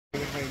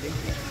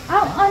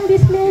Out on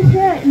display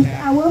here is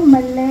our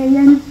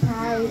Malayan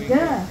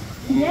tiger.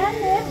 Their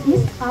name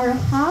is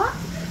Arha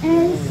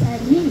and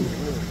Sally.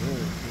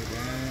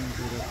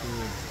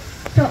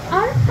 So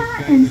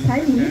Arha and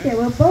Sally, they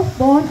were both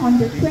born on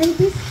the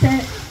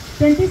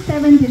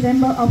 27th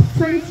December of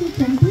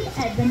 2020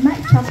 at the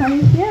night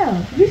safari here,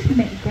 which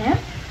made them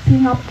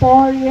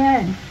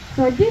Singaporean.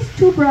 So these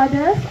two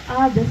brothers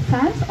are the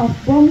sons of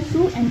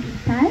Bongsu and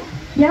Ikan.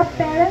 Their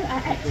parents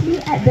are actually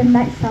at the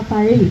night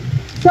safari.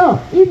 So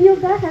if you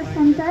guys have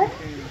some time,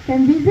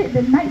 can visit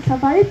the night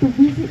safari to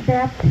visit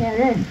their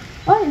parents.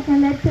 Or you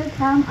can later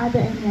come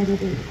any other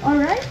day.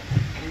 Alright?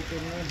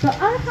 So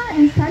Arha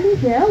and Sally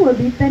here will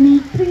be turning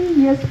 3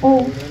 years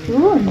old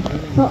soon.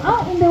 So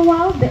out in the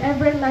wild, the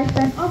average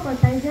lifespan of a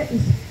tiger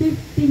is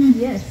 15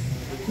 years.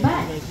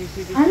 But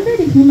under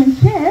the human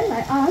care,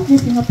 like us, the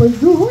Singapore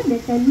Zoo, they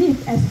can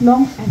live as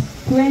long as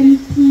 20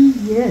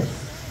 years.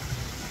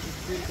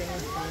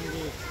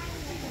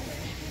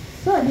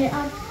 So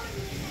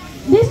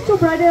these two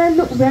brothers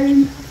look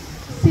very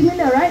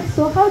similar, right?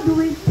 So how do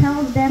we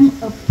tell them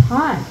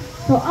apart?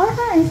 So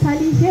Arha and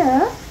Sally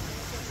here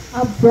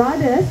are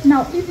brothers.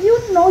 Now if you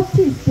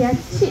notice their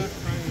cheeks,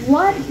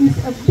 one is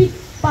a bit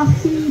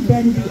puffy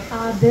than the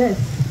others.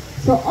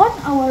 So on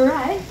our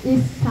right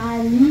is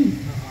Sally.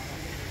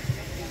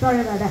 Sorry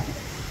about that.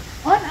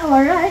 On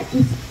our right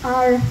is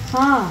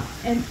Arha,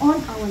 and on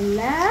our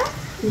left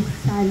is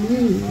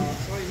Sally.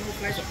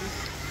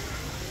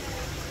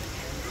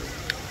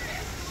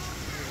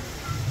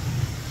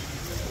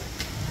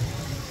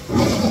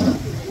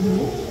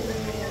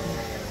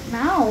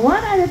 Now,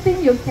 one other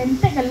thing you can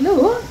take a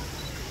look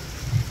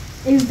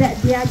is that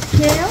their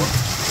tail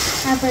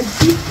have a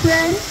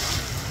different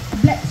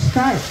black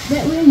stripe.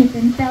 That way you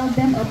can tell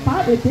them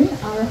apart between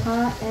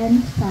Arha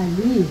and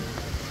Sally.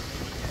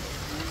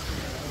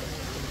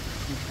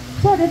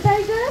 So the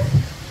tigers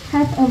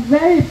have a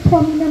very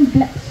prominent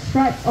black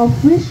stripe, of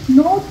which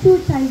no two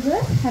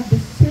tigers have the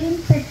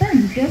same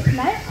pattern, just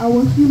like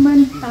our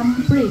human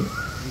thumbprint.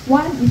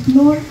 One is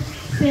not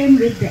same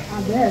with the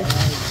other.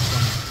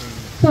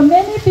 So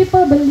many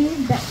people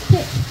believe that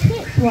cats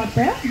hate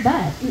water,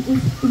 but it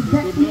is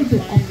exactly the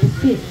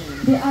opposite.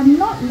 They are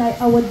not like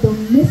our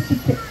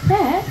domesticated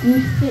cat,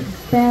 which hate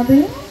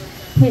bathing,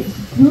 hates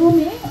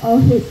grooming,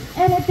 or hates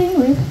anything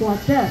with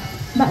water.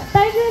 But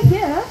tiger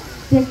here,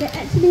 they can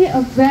actually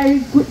a very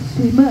good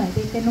swimmer.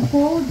 They can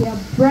hold their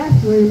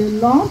breath really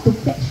long to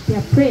catch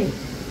their prey.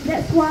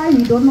 That's why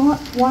we do not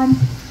want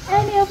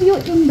any of you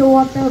in the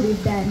water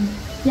with them.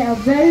 They are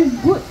very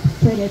good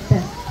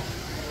predators.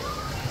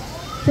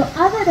 So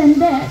other than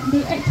that,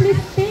 they actually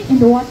stay in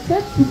the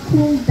water to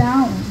cool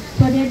down.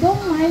 So they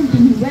don't mind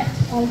being wet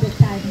all the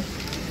time.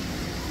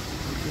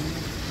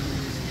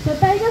 So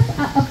tigers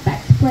are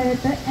apex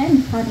predator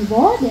and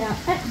carnivore. They are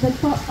at the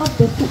top of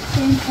the food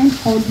chain and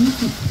only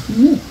eat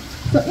meat.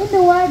 So in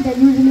the wild, they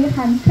usually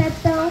hunt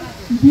cattle,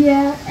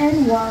 deer,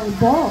 and wild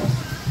boars.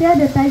 Here,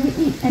 the tiger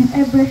eats an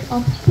average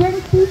of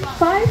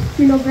 25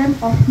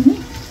 kilograms of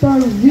meat per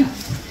week.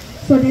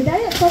 So the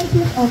diet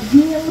consists of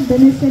veal,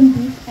 venison,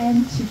 beef,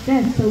 and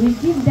chicken. So we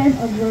give them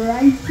a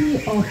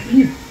variety of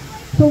meat.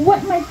 So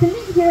what my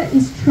colleague here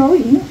is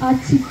throwing are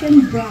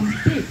chicken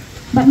drumsticks.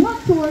 But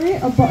not to worry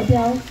about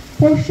their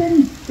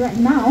portion right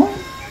now.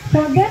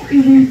 For them,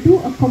 we will do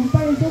a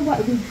comparison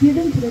what we're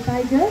giving to the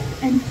tigers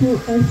and to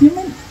a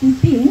human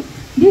eating.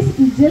 This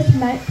is just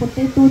like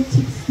potato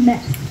chip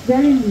snacks,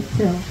 very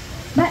little.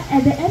 But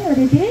at the end of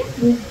the day,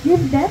 we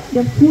give them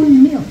the full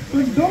meal.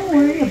 So don't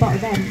worry about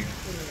them.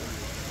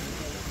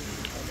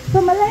 So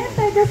Malayan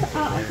tigers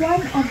are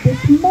one of the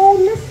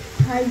smallest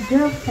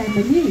tiger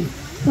family.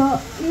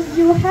 So if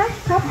you have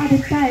come at a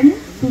time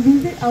to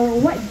visit our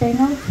white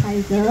Bengal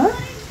tiger,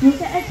 you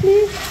can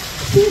actually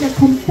see the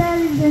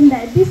comparison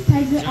that these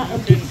tigers are a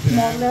bit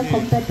smaller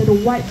compared to the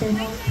white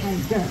Bengal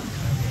tiger.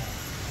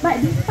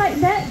 But despite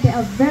that, they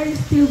are very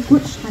still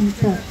good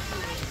hunters.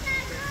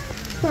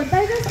 So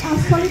tigers are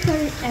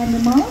solitary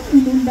animals,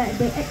 meaning that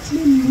they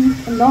actually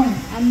live alone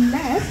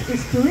unless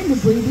it's during the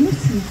breeding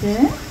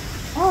season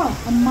or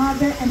a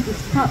mother and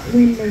its cub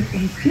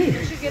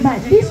relationship.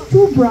 But these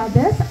two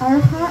brothers,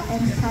 Arha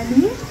and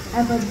Sally,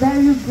 have a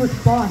very good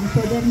bond,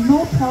 so there's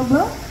no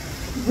problem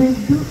with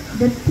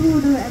the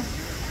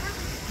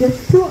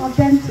two of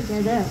them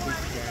together.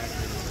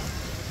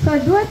 So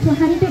due to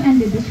hunting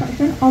and the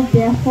destruction of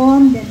their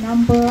home, their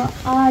number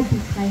are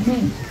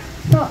declining.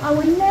 So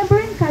our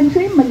neighboring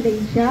country,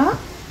 Malaysia,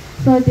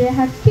 so they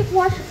have keep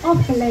watch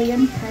of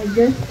Malayan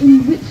tigers,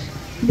 in which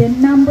the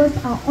numbers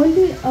are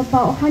only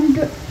about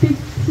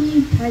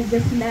 150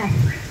 tigers left.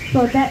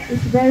 So that is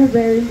very,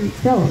 very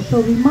little.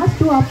 So we must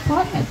do our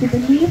part not to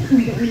believe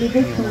in the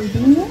illegal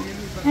trading.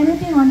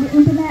 Anything on the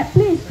internet,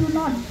 please do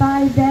not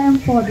buy them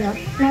for their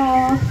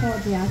claws,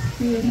 for their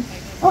skin,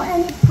 or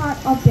any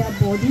part of their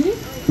body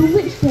to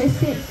which they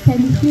say can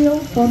heal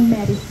for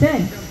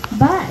medicine.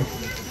 But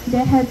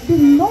there has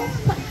been no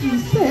such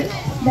research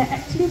that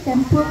actually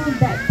can prove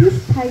that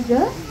this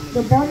tiger,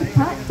 the body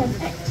part, can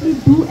actually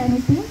do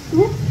anything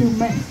to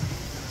humans.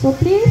 So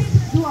please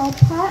do our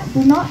part.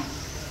 Do not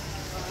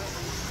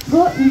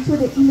go into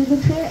the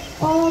illiterate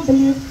or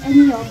believe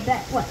any of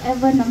that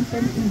whatever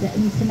nonsense in the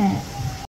internet.